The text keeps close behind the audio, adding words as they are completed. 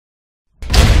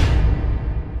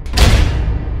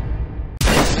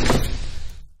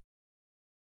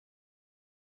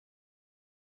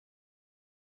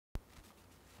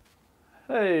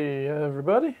Hey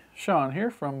everybody, Sean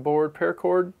here from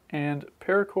BoredParacord and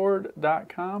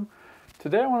Paracord.com.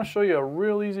 Today I want to show you a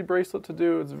real easy bracelet to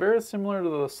do. It's very similar to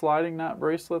the sliding knot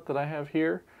bracelet that I have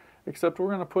here, except we're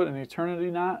going to put an eternity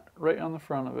knot right on the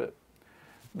front of it.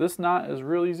 This knot is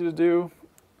real easy to do.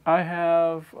 I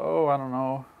have, I don't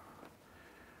know,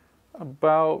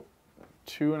 about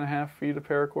 2.5 feet of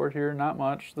paracord here, not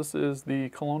much. This is the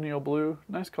Colonial Blue,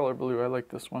 nice color blue, I like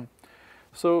this one.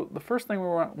 So the first thing we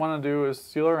want to do is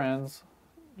seal our ends,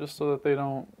 just so that they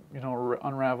don't,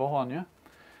 unravel on you.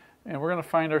 And we're going to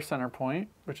find our center point,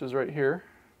 which is right here.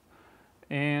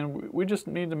 And we just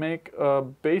need to make a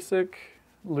basic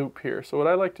loop here. So what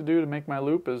I like to do to make my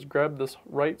loop is grab this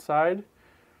right side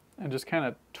and just kind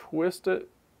of twist it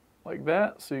like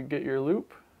that so you get your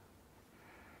loop.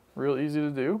 Real easy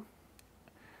to do.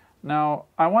 Now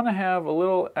I want to have a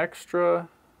little extra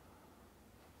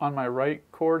on my right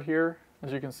cord here,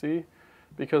 as you can see,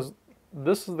 because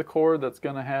this is the cord that's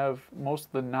going to have most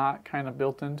of the knot kind of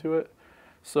built into it.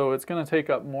 So it's going to take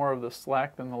up more of the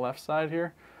slack than the left side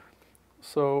here.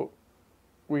 So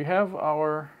we have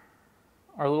our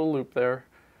little loop there.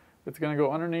 It's going to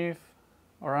go underneath,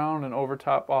 around, and over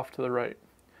top off to the right.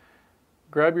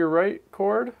 Grab your right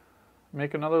cord,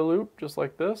 make another loop just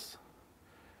like this,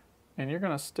 and you're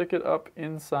going to stick it up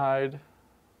inside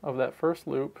of that first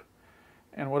loop.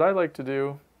 And what I like to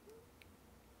do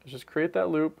is just create that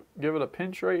loop, give it a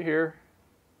pinch right here,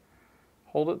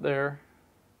 hold it there,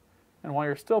 and while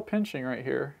you're still pinching right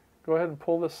here, go ahead and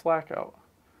pull this slack out.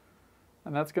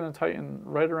 And that's going to tighten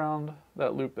right around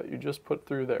that loop that you just put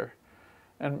through there.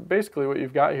 And basically what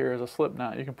you've got here is a slip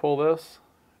knot. You can pull this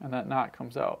and that knot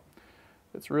comes out.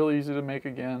 It's really easy to make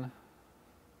again,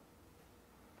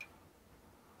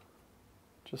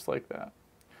 just like that.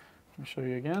 Let me show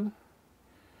you again.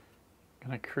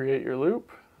 Going to create your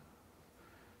loop,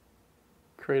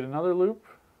 create another loop,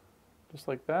 just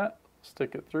like that,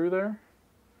 stick it through there,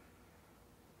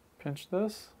 pinch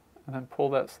this, and then pull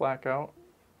that slack out,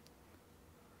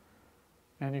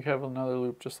 and you have another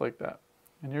loop just like that.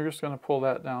 And you're just going to pull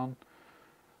that down.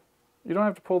 You don't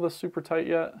have to pull this super tight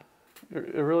yet.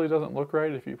 It really doesn't look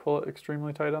right if you pull it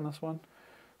extremely tight on this one.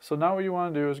 So now what you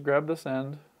want to do is grab this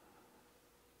end,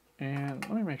 and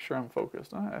let me make sure I'm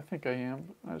focused. I think I am.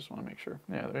 I just want to make sure.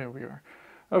 Yeah, there we are.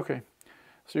 Okay,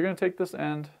 so you're going to take this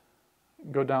end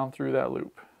and go down through that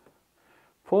loop.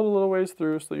 Pull it a little ways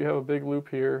through so that you have a big loop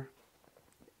here.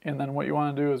 And then what you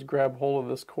want to do is grab hold of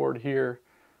this cord here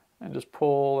and just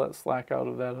pull that slack out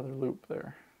of that other loop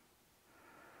there.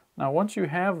 Now once you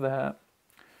have that,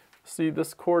 see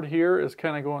this cord here is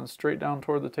kind of going straight down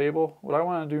toward the table. What I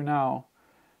want to do now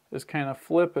is kind of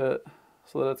flip it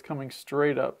so that it's coming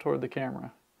straight up toward the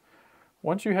camera.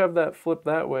 Once you have that flip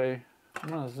that way, I'm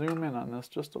going to zoom in on this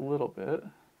just a little bit.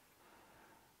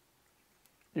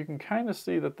 You can kind of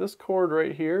see that this cord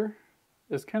right here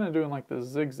is kind of doing like this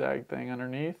zigzag thing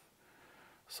underneath.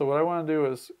 So what I want to do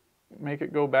is make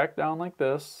it go back down like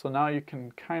this. So now you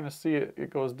can kind of see it. It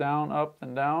goes down, up,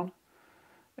 and down.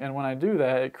 And when I do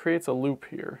that, it creates a loop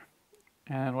here.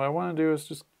 And what I want to do is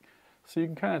just, so you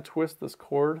can kind of twist this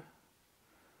cord.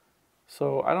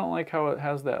 So I don't like how it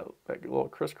has that little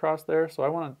crisscross there. So I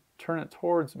want to turn it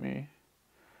towards me.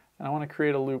 And I want to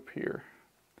create a loop here.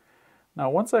 Now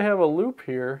once I have a loop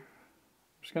here,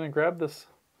 I'm just going to grab this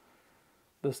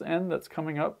end that's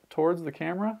coming up towards the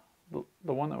camera,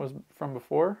 the one that was from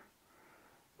before,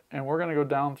 and we're going to go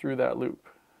down through that loop.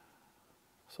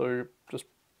 So you just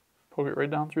poke it right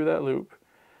down through that loop.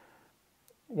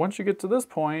 Once you get to this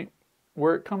point,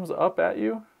 where it comes up at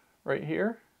you, right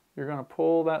here, you're going to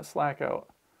pull that slack out.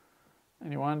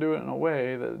 And you want to do it in a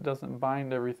way that it doesn't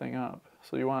bind everything up.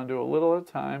 So you want to do a little at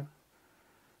a time.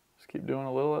 Just keep doing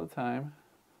a little at a time.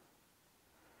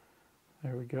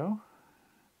 There we go.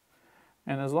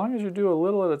 And as long as you do a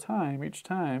little at a time, each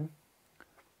time,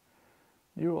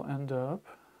 you will end up,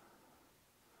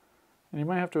 and you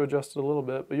might have to adjust it a little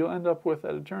bit, but you'll end up with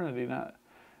that eternity knot.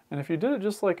 And if you did it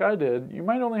just like I did, you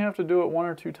might only have to do it 1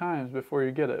 or 2 times before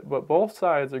you get it. But both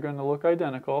sides are going to look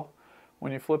identical.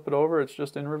 When you flip it over, it's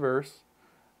just in reverse.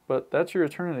 But that's your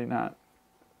eternity knot.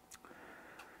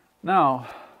 Now,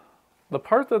 the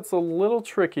part that's a little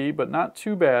tricky, but not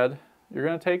too bad, you're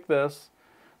going to take this.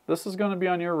 This is going to be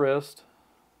on your wrist.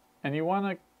 And you want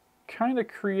to kind of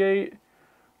create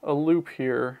a loop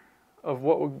here of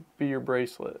what would be your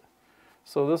bracelet.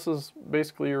 So this is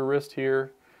basically your wrist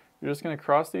here. You're just going to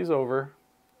cross these over,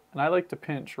 and I like to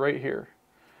pinch right here.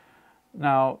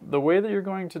 Now, the way that you're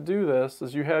going to do this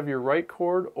is you have your right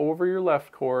cord over your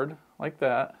left cord, like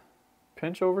that,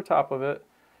 pinch over top of it,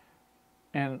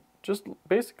 and just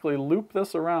basically loop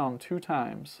this around 2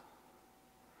 times.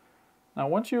 Now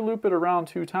once you loop it around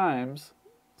 2 times,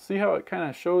 see how it kind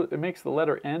of shows, it makes the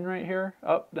letter N right here,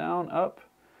 up, down, up.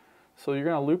 So you're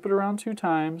going to loop it around 2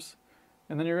 times,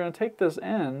 and then you're going to take this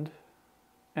end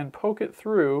and poke it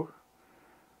through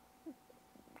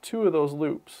 2 of those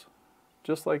loops,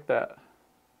 just like that.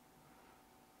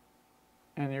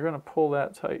 And you're going to pull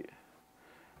that tight.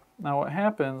 Now what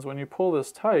happens when you pull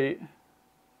this tight,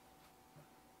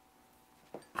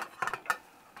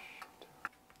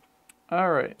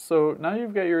 alright, so now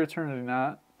you've got your eternity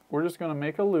knot. We're just going to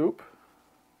make a loop,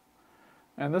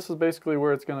 and this is basically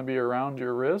where it's going to be around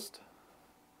your wrist.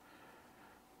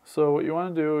 So what you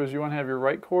want to do is you want to have your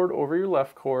right cord over your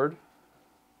left cord.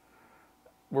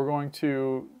 We're going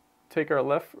to take our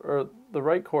the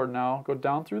right cord now, go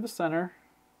down through the center,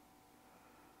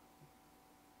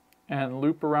 and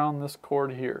loop around this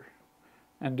cord here,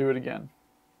 and do it again,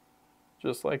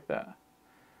 just like that.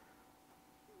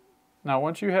 Now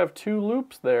once you have 2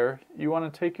 loops there, you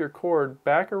want to take your cord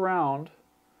back around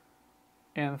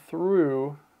and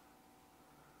through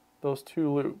those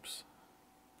 2 loops.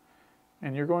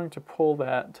 And you're going to pull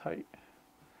that tight.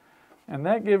 And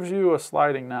that gives you a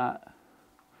sliding knot.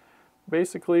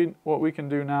 Basically what we can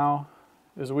do now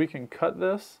is we can cut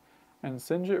this and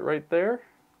singe it right there,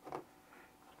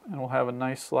 and we'll have a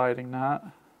nice sliding knot.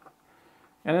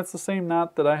 And it's the same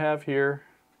knot that I have here.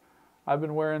 I've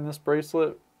been wearing this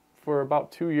bracelet for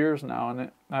about 2 years now,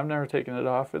 and I've never taken it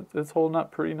off. It's holding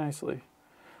up pretty nicely.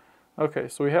 Okay,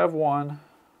 so we have one.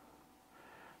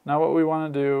 Now what we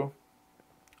want to do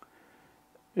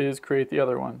is create the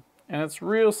other one. And it's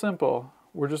real simple.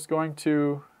 We're just going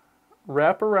to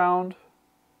wrap around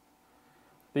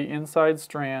the inside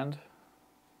strand.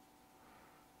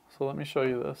 So let me show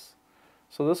you this.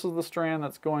 So this is the strand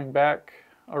that's going back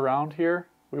around here.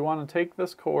 We want to take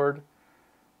this cord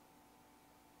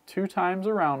 2 times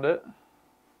around it,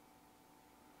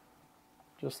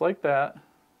 just like that.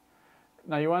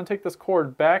 Now you want to take this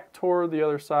cord back toward the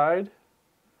other side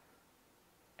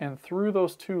and through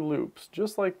those 2 loops,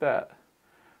 just like that.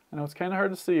 I know it's kind of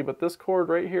hard to see, but this cord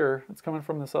right here, it's coming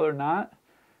from this other knot.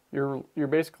 You're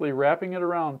basically wrapping it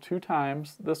around 2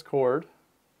 times, this cord.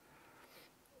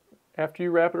 After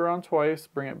you wrap it around twice,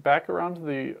 bring it back around to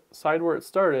the side where it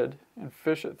started and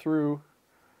fish it through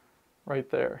right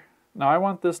there. Now I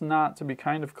want this knot to be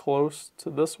kind of close to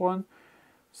this one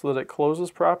so that it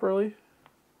closes properly.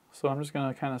 So I'm just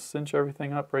going to kind of cinch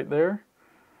everything up right there.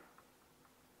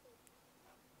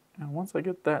 And once I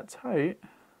get that tight,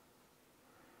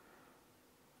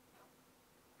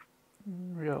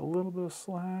 we got a little bit of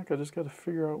slack. I just got to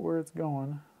figure out where it's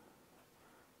going.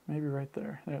 Maybe right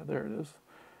there. Yeah, there it is.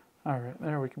 Alright,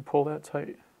 there we can pull that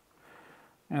tight.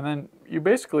 And then you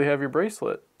basically have your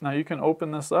bracelet. Now you can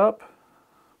open this up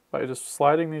by just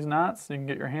sliding these knots, so you can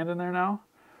get your hand in there now.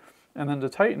 And then to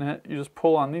tighten it, you just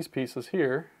pull on these pieces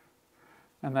here,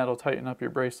 and that'll tighten up your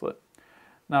bracelet.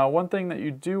 Now one thing that you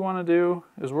do want to do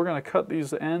is we're going to cut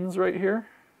these ends right here.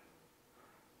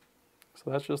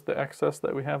 So that's just the excess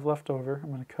that we have left over.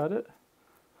 I'm going to cut it,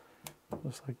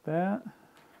 just like that.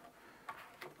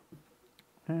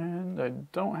 And I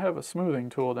don't have a smoothing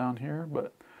tool down here,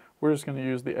 but we're just going to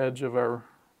use the edge of our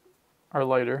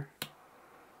lighter.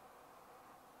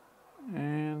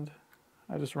 And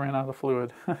I just ran out of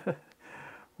fluid.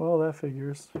 Well, that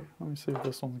figures. Let me see if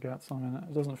this one's got some in it.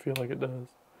 It doesn't feel like it does.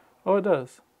 Oh, it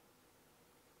does.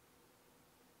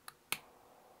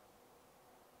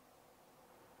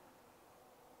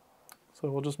 So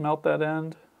we'll just melt that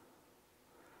end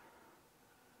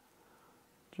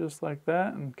just like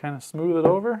that and kind of smooth it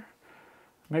over.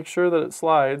 Make sure that it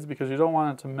slides because you don't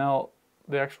want it to melt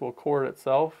the actual cord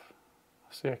itself.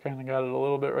 See, I kind of got it a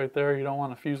little bit right there. You don't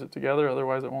want to fuse it together,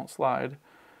 otherwise it won't slide.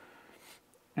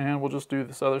 And we'll just do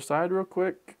this other side real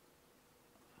quick.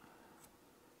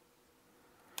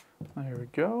 There we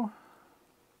go.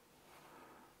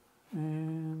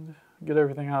 And get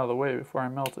everything out of the way before I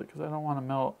melt it, because I don't want to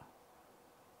melt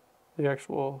the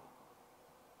actual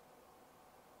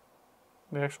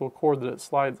cord that it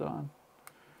slides on.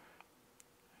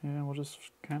 And we'll just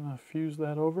kind of fuse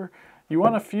that over. You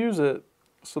want to fuse it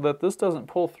so that this doesn't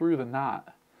pull through the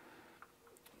knot.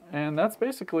 And that's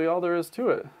basically all there is to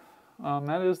it.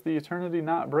 That is the Eternity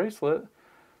Knot bracelet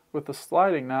with the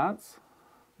sliding knots.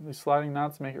 These sliding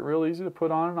knots make it real easy to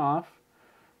put on and off.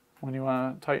 When you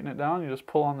want to tighten it down, you just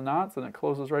pull on the knots and it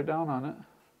closes right down on it.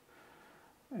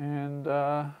 And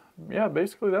yeah,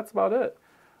 basically that's about it.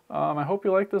 I hope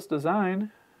you like this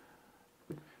design.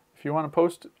 If you want to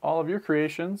post all of your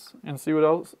creations and see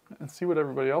what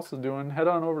everybody else is doing, head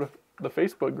on over to the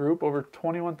Facebook group. Over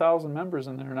 21,000 members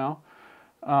in there now.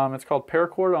 It's called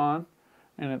Paracord On,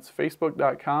 and it's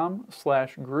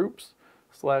facebook.com/groups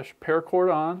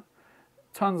facebook.com/paracordon.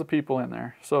 Tons of people in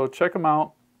there, so check them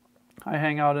out. I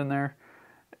hang out in there,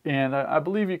 and I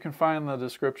believe you can find the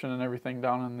description and everything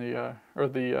down in the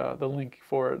the link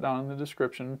for it down in the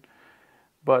description.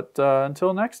 But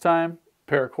until next time,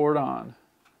 paracord on.